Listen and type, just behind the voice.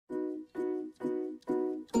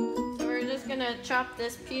gonna chop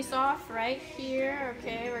this piece off right here.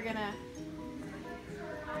 Okay, we're gonna.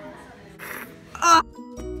 Come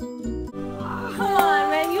on,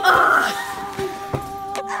 man. You. Oh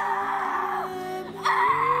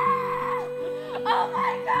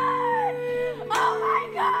my god! Oh my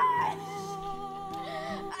god!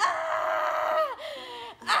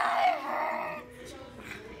 I hurt.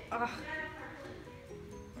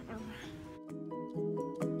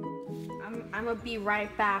 I'm gonna be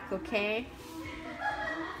right back, okay?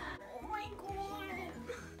 Oh my god!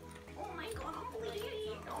 Oh my god! I'm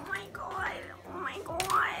bleeding! Oh my god! Oh my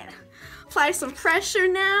god! Apply some pressure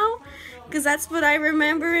now, because that's what I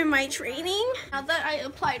remember in my training. Now that I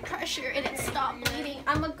applied pressure and it stopped bleeding,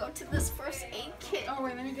 I'm gonna go to this first aid kit. Oh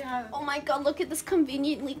wait, let me get out of it. Oh my god, look at this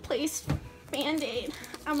conveniently placed Band-Aid.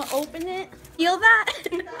 I'm gonna open it. Feel that?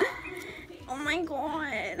 Oh my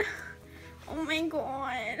god. Oh my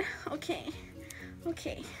god. Okay.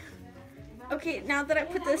 Okay. Okay, now that I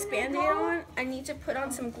put this Band-Aid on, I need to put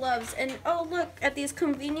on some gloves. And oh look at these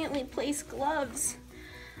conveniently placed gloves.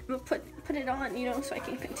 I'm gonna put it on, you know, so I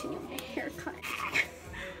can continue my haircut.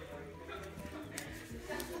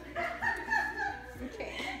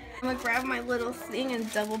 Okay. I'm gonna grab my little thing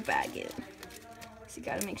and double bag it. So you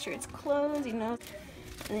gotta make sure it's closed, you know,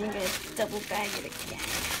 and then you gotta double bag it again.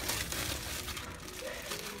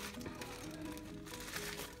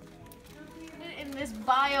 Put it in this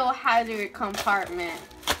biohazard compartment.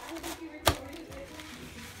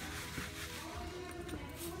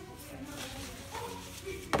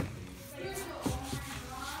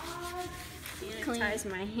 Sanitize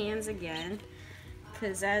my hands again,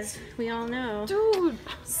 because as we all know, Dude,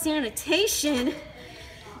 sanitation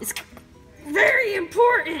is very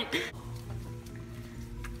important.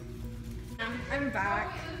 I'm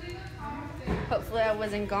back. Hopefully I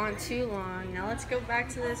wasn't gone too long. Now let's go back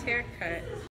to this haircut.